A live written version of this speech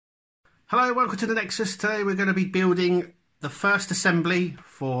Hello, welcome to the Nexus. Today we're going to be building the first assembly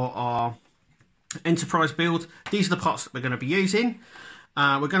for our Enterprise build. These are the parts that we're going to be using.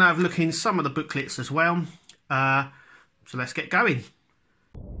 We're going to have a look in some of the booklets as well. So let's get going.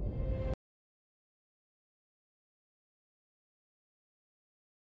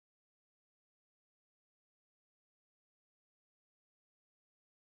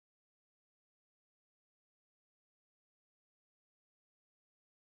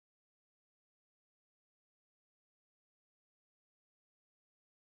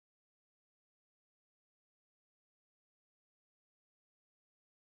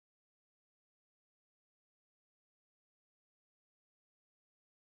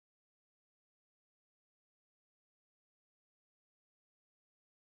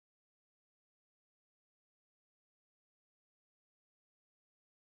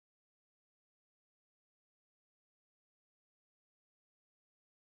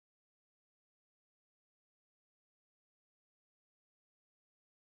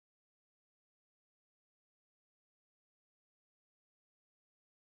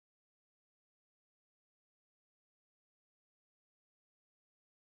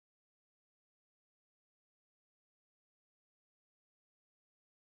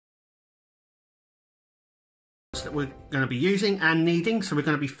 That we're going to be using and needing, so we're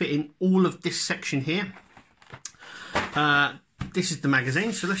going to be fitting all of this section here. This is the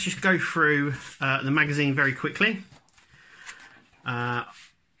magazine, so let's just go through the magazine very quickly.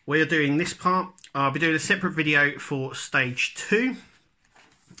 We are doing this part. I'll be doing a separate video for stage 2.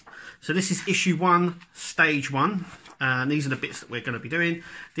 So this is issue 1, stage 1, and these are the bits that we're going to be doing.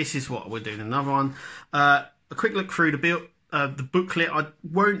 This is what we're doing in another one. A quick look through the booklet. I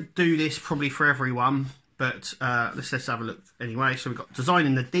won't do this probably for everyone, but let's have a look anyway. So we've got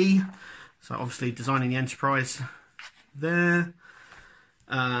designing the D, so obviously designing the Enterprise there,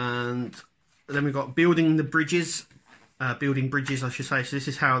 and then we've got building the bridges, building bridges I should say. So this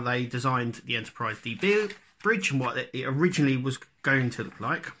is how they designed the Enterprise-D bridge and what it originally was going to look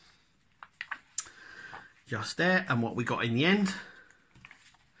like, just there, and what we got in the end,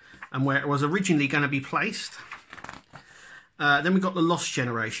 and where it was originally going to be placed. Then we've got the lost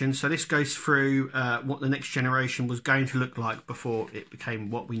generation, so this goes through what the next generation was going to look like before it became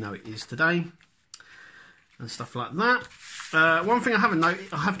what we know it is today, and stuff like that. One thing I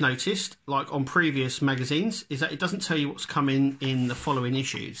have noticed, like on previous magazines, is that it doesn't tell you what's coming in the following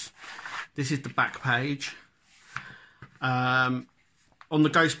issues. This is the back page. On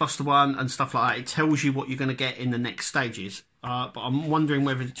the Ghostbuster one and stuff like that, it tells you what you're going to get in the next stages. But I'm wondering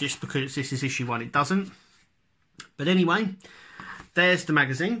whether just because this is issue 1, it doesn't. But anyway, there's the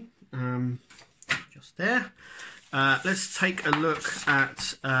magazine, just there. Let's take a look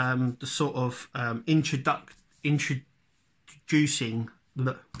at the sort of introducing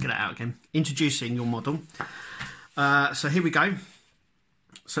your model. So here we go.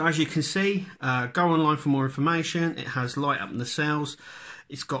 So as you can see, go online for more information. It has light up in the cells.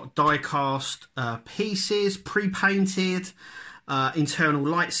 It's got die cast pieces, pre-painted, internal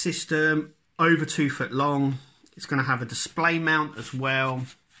light system, over 2 foot long. It's going to have a display mount as well.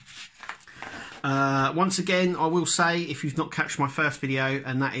 Once again, I will say, if you've not catched my first video,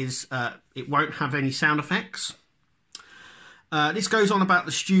 and that is, it won't have any sound effects. This goes on about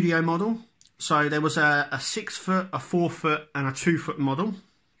the studio model. So there was a 6 foot, a 4 foot, and a 2 foot model.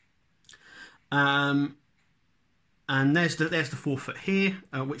 And there's the 4 foot here,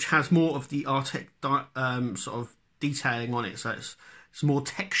 which has more of the Artec sort of detailing on it, so it's more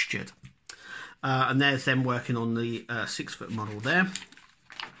textured. And there's them working on the 6 foot model there.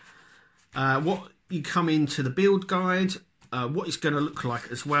 What you come into the build guide, what it's going to look like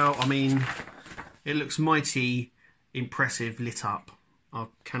as well. I mean, it looks mighty impressive lit up. I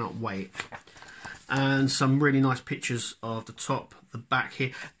cannot wait. And some really nice pictures of the top, the back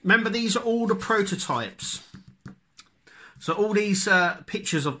here. Remember, these are all the prototypes. So all these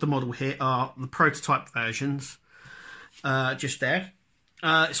pictures of the model here are the prototype versions, just there.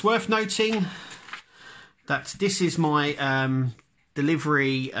 It's worth noting that this is my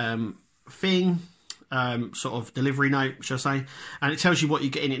delivery thing, sort of delivery note, shall I say, and it tells you what you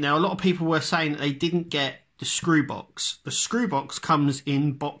get in it. Now, a lot of people were saying that they didn't get the screw box. The screw box comes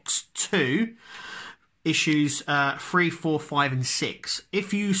in box 2, issues 3, 4, 5 and 6.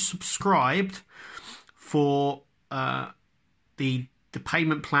 If you subscribed for the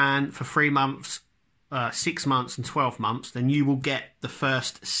payment plan for 3 months, 6 months and 12 months, then you will get the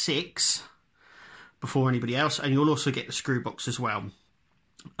first 6 before anybody else, and you'll also get the screw box as well.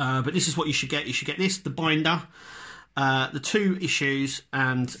 But this is what you should get. You should get this, the binder, the 2 issues,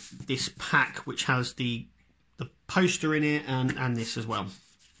 and this pack which has the poster in it, and this as well.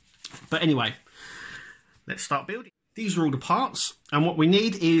 But anyway, let's start building. These are all the parts, and what we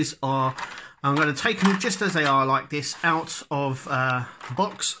need is I'm going to take them just as they are like this out of the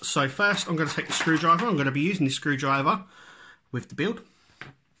box. So first I'm going to take the screwdriver. I'm going to be using the screwdriver with the build.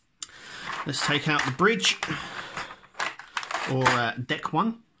 Let's take out the bridge, or deck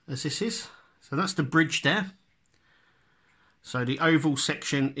 1 as this is. So that's the bridge there. So the oval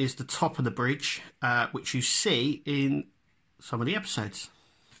section is the top of the bridge, which you see in some of the episodes.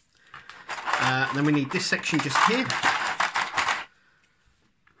 Then we need this section just here.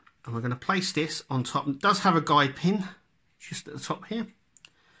 And we're going to place this on top. It does have a guide pin just at the top here.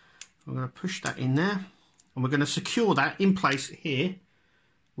 I'm going to push that in there. And we're going to secure that in place here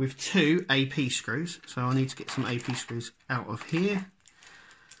with 2 AP screws. So I need to get some AP screws out of here,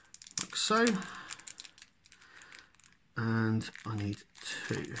 like so. And I need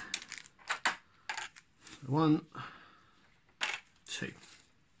 2. 1, 2.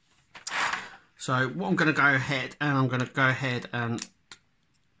 So what I'm going to go ahead and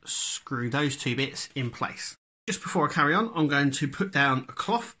screw those 2 bits in place. Just before I carry on, I'm going to put down a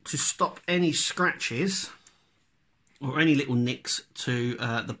cloth to stop any scratches or any little nicks to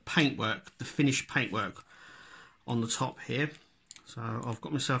the paintwork, the finished paintwork on the top here. So I've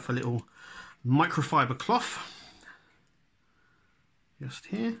got myself a little microfiber cloth just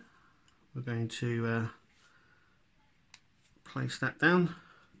here. We're going to place that down.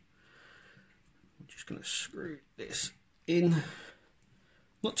 I'm just going to screw this in,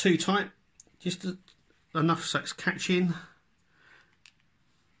 not too tight, just enough so it's catching.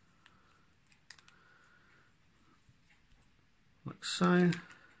 Like so.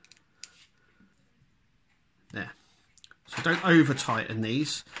 There. So don't over tighten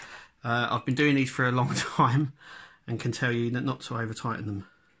these. I've been doing these for a long time and can tell you that not to over tighten them.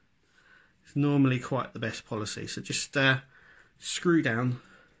 It's normally quite the best policy. So just screw down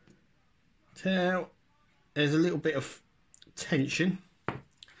till there's a little bit of tension,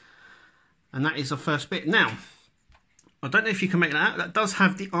 and that is the first bit. Now I don't know if you can make that out. That does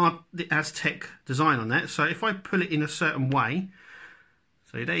have the Aztec design on that. So if I pull it in a certain way,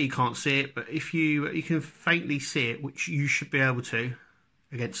 so there you can't see it, but if you can faintly see it, which you should be able to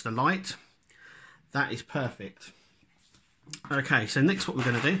against the light, that is perfect. Okay, so next what we're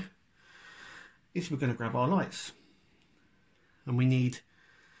going to do is we're going to grab our lights, and we need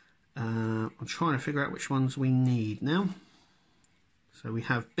I'm trying to figure out which ones we need now. So we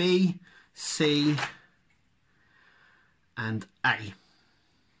have B, C and A,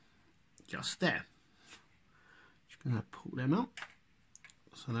 just there. Just going to pull them out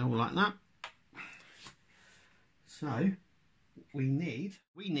so they're all like that. So we need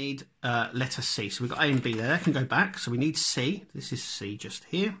letter C. So we've got A and B there. That can go back. So we need C. This is C just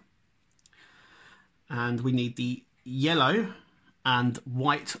here, and we need the yellow and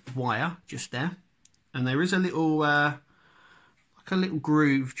white wire just there. And there is a little like a little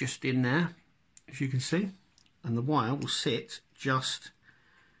groove just in there, as you can see. And the wire will sit just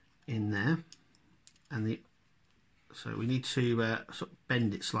in there, and so we need to sort of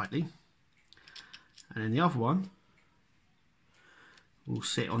bend it slightly, and then the other one will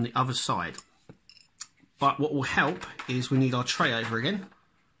sit on the other side. But what will help is we need our tray over again.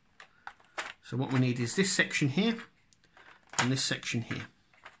 So what we need is this section here and this section here.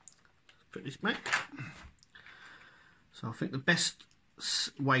 Put this back. So I think the best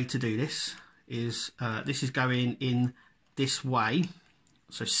way to do this is going in this way,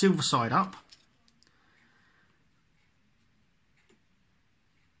 so silver side up,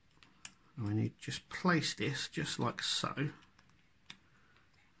 and we need to just place this just like so.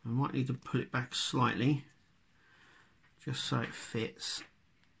 I might need to put it back slightly just so it fits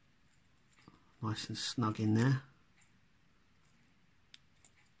nice and snug in there,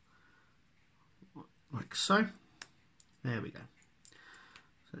 like so. There we go.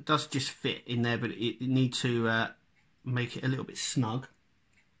 So it does just fit in there, but you need to make it a little bit snug.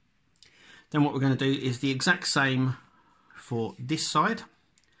 Then what we're going to do is the exact same for this side.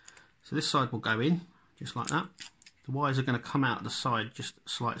 So this side will go in just like that. The wires are going to come out the side, just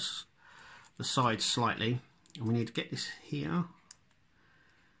slightly, and we need to get this here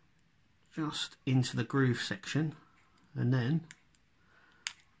just into the groove section, and then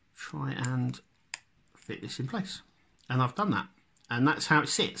try and fit this in place. And I've done that, and that's how it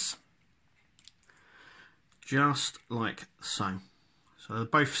sits, just like so. So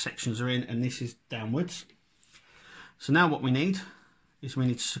both sections are in, and this is downwards. So now what we need is we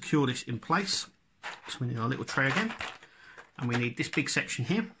need to secure this in place. So we need our little tray again, and we need this big section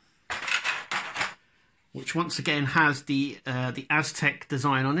here, which once again has the Aztec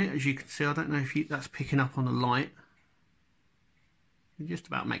design on it, as you can see. I don't know if that's picking up on the light. You just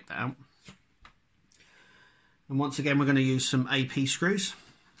about make that out. And once again, we're going to use some AP screws.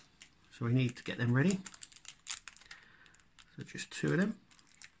 So we need to get them ready. So just 2 of them.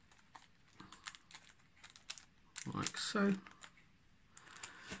 Like so.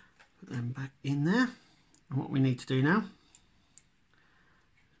 Put them back in there. And what we need to do now,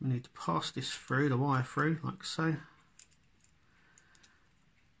 we need to pass this through, the wire through, like so.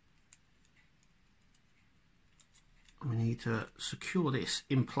 We need to secure this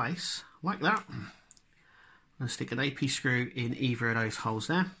in place, like that. I'm going to stick an AP screw in either of those holes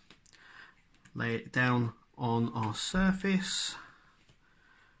there. Lay it down on our surface,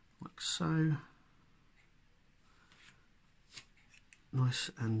 like so.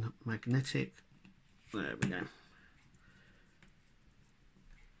 Nice and magnetic. There we go.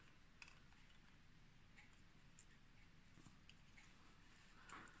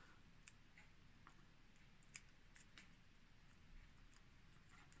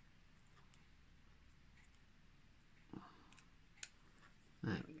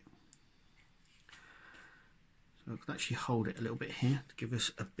 There we go. So I can actually hold it a little bit here to give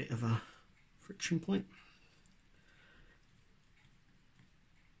us a bit of a friction point.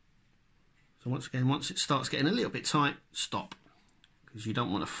 So once again, once it starts getting a little bit tight, stop, because you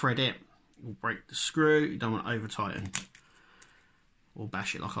don't want to thread it. You'll break the screw. You don't want to over tighten or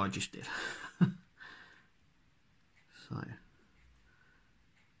bash it like I just did. So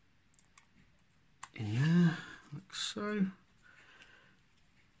in there, like so.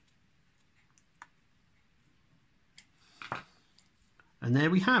 And there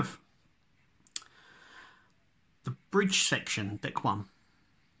we have the bridge section, deck 1.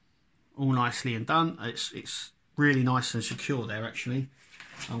 All nicely and done. It's really nice and secure there, actually.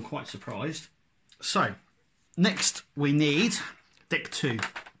 I'm quite surprised. So next we need deck 2.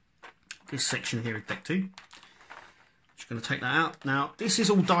 This section here is deck 2. Just going to take that out. Now this is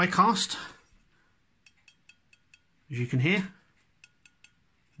all die cast, as you can hear.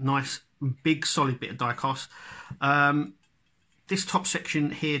 Nice big solid bit of die cast. This top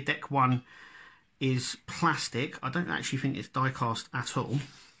section here, deck 1, is plastic. I don't actually think it's die cast at all.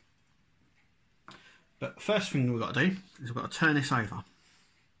 But first thing we've got to do is we've got to turn this over.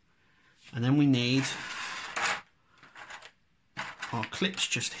 And then we need our clips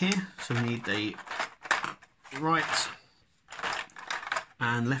just here. So we need the right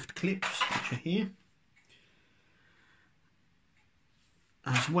and left clips, which are here.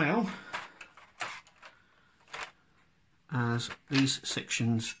 As well as these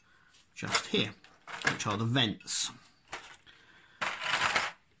sections just here, which are the vents.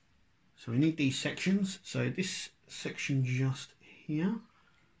 So we need these sections. So this section just here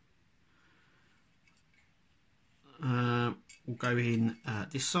will go in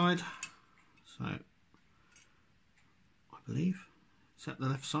this side. So I believe, is that the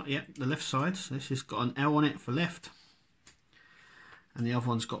left side? Yeah, the left side. So this has got an L on it for left, and the other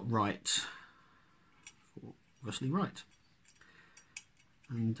one's got right, for obviously right.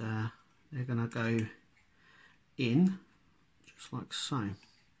 And they're going to go in just like so.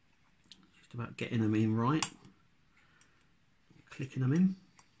 Just about getting them in right, clicking them in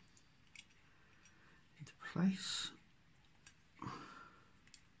into place.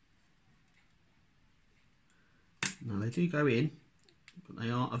 Now they do go in, but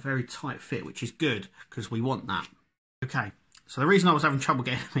they are a very tight fit, which is good because we want that. Okay, so the reason I was having trouble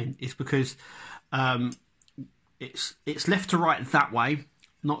getting them in is because it's left to right that way,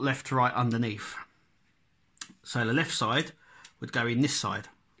 not left to right underneath. So the left side would go in this side,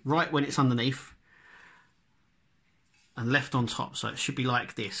 right when it's underneath, and left on top. So it should be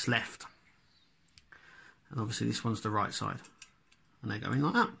like this, left. And obviously this one's the right side. And they go in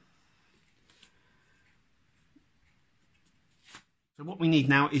like that. So what we need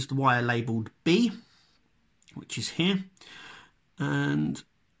now is the wire labelled B, which is here. And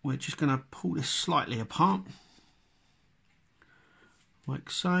we're just going to pull this slightly apart, like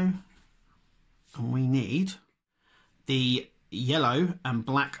so. And we need the yellow and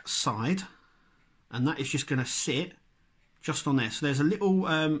black side, and that is just going to sit just on there. So there's a little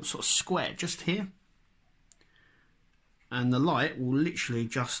sort of square just here, and the light will literally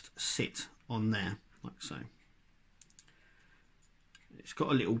just sit on there, like so. It's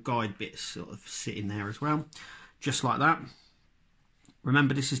got a little guide bit sort of sitting there as well, just like that.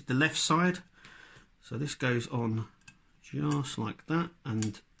 Remember, this is the left side, so this goes on just like that,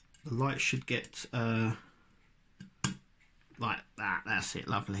 and the light should get like that. That's it,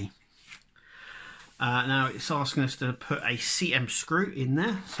 lovely. Now it's asking us to put a CM screw in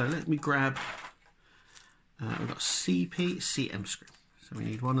there, so let me grab, we've got CM screw, so we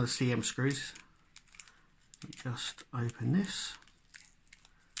need one of the CM screws. Just open this,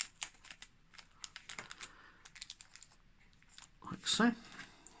 like so.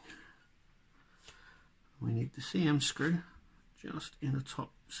 We need the CM screw just in the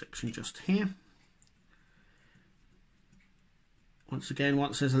top section just here. Once again,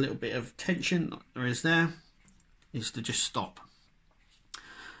 once there's a little bit of tension, like there is there, is to just stop.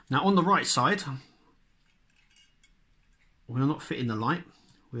 Now on the right side, we're not fitting the light,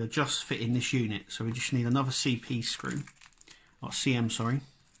 we are just fitting this unit. So we just need another CP screw, or CM, sorry.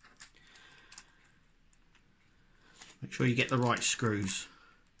 Make sure you get the right screws.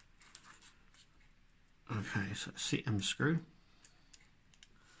 Okay, so CM screw.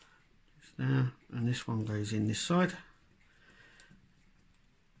 Just there, and this one goes in this side.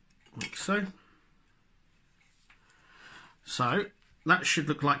 Like so. So that should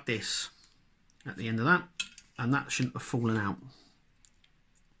look like this at the end of that, and that shouldn't have fallen out.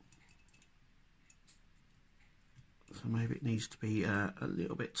 So maybe it needs to be a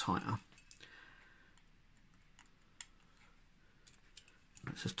little bit tighter.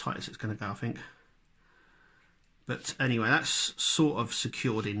 That's as tight as it's going to go, I think. But anyway, that's sort of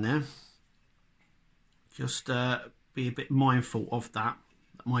secured in there. Just be a bit mindful of that.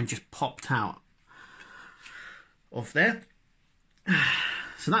 Mine just popped out of there.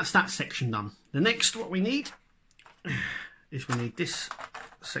 So that's that section done. The next what we need is we need this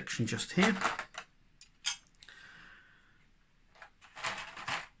section just here.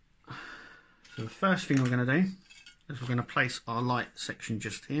 So the first thing we're going to do is we're going to place our light section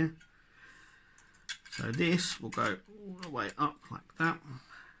just here. So this will go all the way up like that.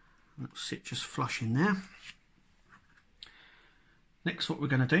 It'll sit just flush in there. Next, what we're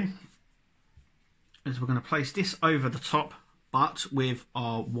going to do is we're going to place this over the top, but with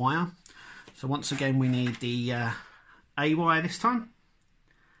our wire. So once again, we need the A wire this time.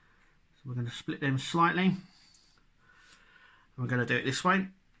 So we're going to split them slightly. And we're going to do it this way.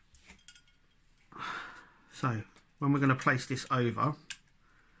 So when we're going to place this over,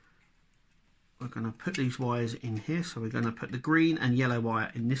 we're going to put these wires in here. So we're going to put the green and yellow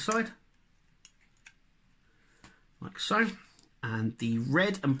wire in this side, like so, and the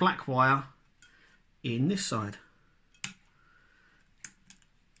red and black wire in this side.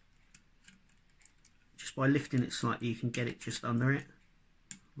 Just by lifting it slightly, you can get it just under it,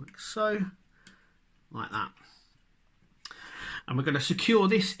 like so, like that. And we're going to secure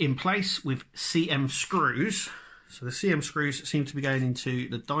this in place with CM screws. So the CM screws seem to be going into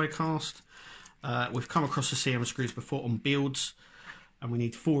the die cast. We've come across the CM screws before on builds, and we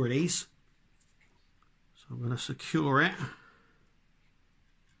need 4 of these. So I'm going to secure it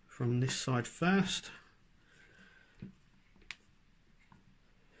from this side first.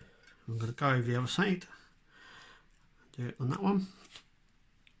 I'm going to go over the other side, do it on that one.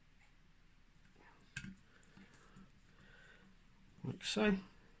 Like so.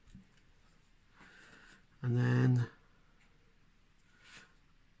 And then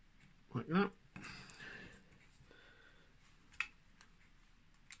like that.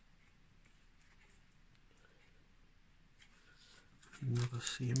 Another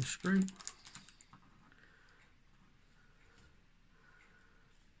CM screw.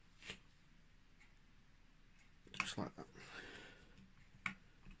 Just like that.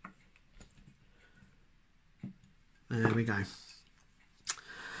 There we go.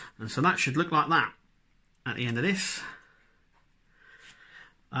 And so that should look like that at the end of this.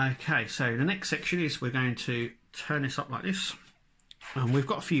 Okay, so the next section is we're going to turn this up like this. And we've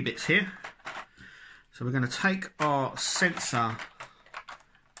got a few bits here. So we're going to take our sensor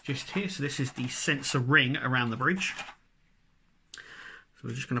just here. So this is the sensor ring around the bridge. So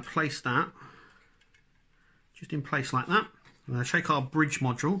we're just going to place that just in place like that. I'm going to take our bridge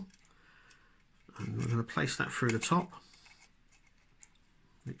module and we're going to place that through the top.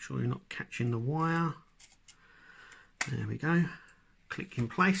 Make sure you're not catching the wire. There we go. Click in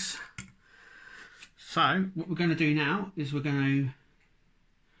place. So what we're going to do now is we're going to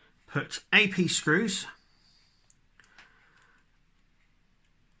put AP screws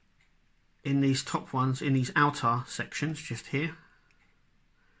in these top ones, in these outer sections just here.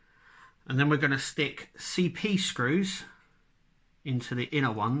 And then we're going to stick CP screws into the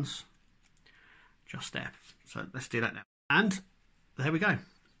inner ones just there. So let's do that now. And there we go.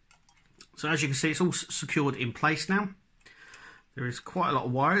 So as you can see, it's all secured in place now. There is quite a lot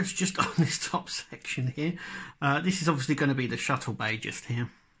of wires just on this top section here. This is obviously going to be the shuttle bay just here.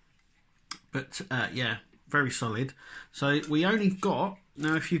 But yeah, very solid. So we only got,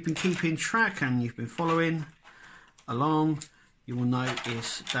 now if you've been keeping track and you've been following along, you will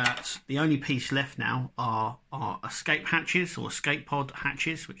notice that the only piece left now are escape hatches or escape pod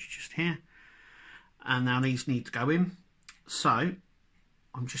hatches, which are just here. And now these need to go in. So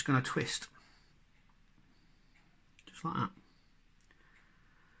I'm just going to twist. Just like that.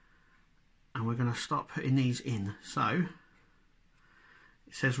 and we're going to start putting these in. So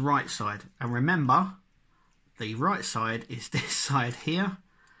it says right side, and remember the right side is this side here,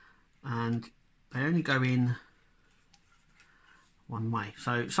 and they only go in one way.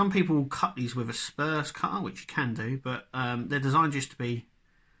 So some people will cut these with a spurs cutter, which you can do, but they're designed just to be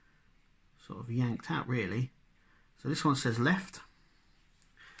sort of yanked out really. So this one says left,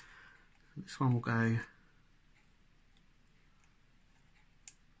 this one will go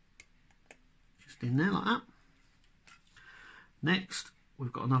just in there like that. Next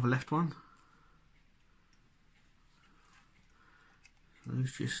we've got another left one, so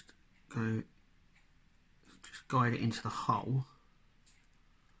let's just guide it into the hole.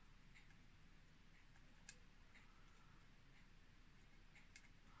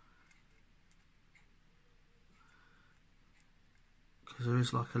 Because there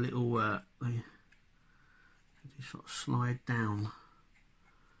is like a little, they sort of slide down.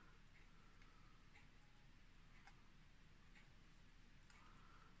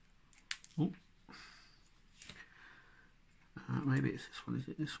 Oh. Maybe it's this one. Is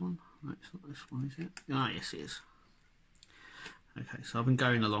it this one? No, it's not this one, is it? Ah, yes, it is. Okay, so I've been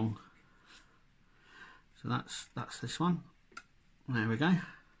going along. So that's this one. There we go.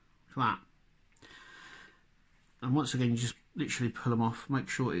 That. And once again, you just literally pull them off. Make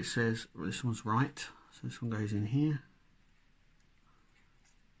sure it says well, this one's right. So this one goes in here.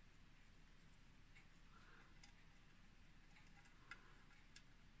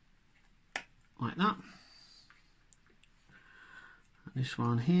 Like that. And this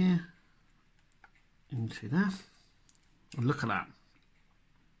one here into there. And look at that.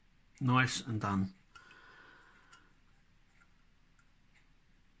 Nice and done.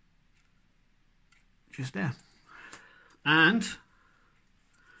 Just there. And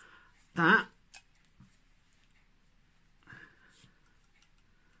that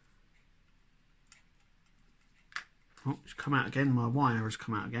oh, it's come out again. My wire has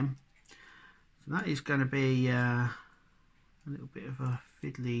come out again. So that is going to be a little bit of a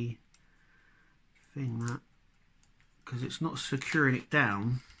fiddly thing, that, because it's not securing it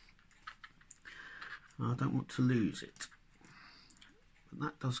down. I don't want to lose it. But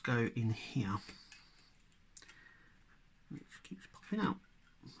that does go in here. It keeps popping out.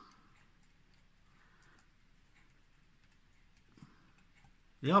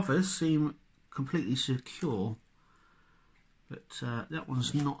 The others seem completely secure, but that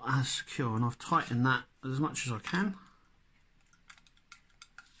one's not as secure, and I've tightened that as much as I can.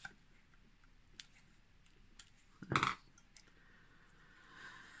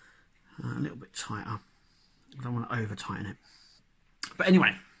 A little bit tighter. I don't want to over tighten it. But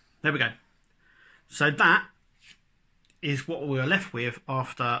anyway, there we go. So that is what we were left with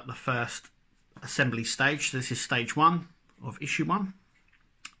after the first assembly stage. So this is stage 1 of issue 1,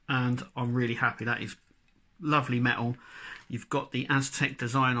 and I'm really happy. That is lovely metal. You've got the Aztec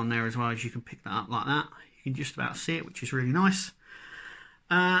design on there as well, as you can pick that up like that. You can just about see it, which is really nice.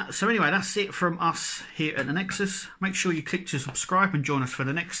 So anyway, that's it from us here at the Nexus. Make sure you click to subscribe and join us for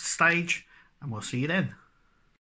the next stage, and we'll see you then.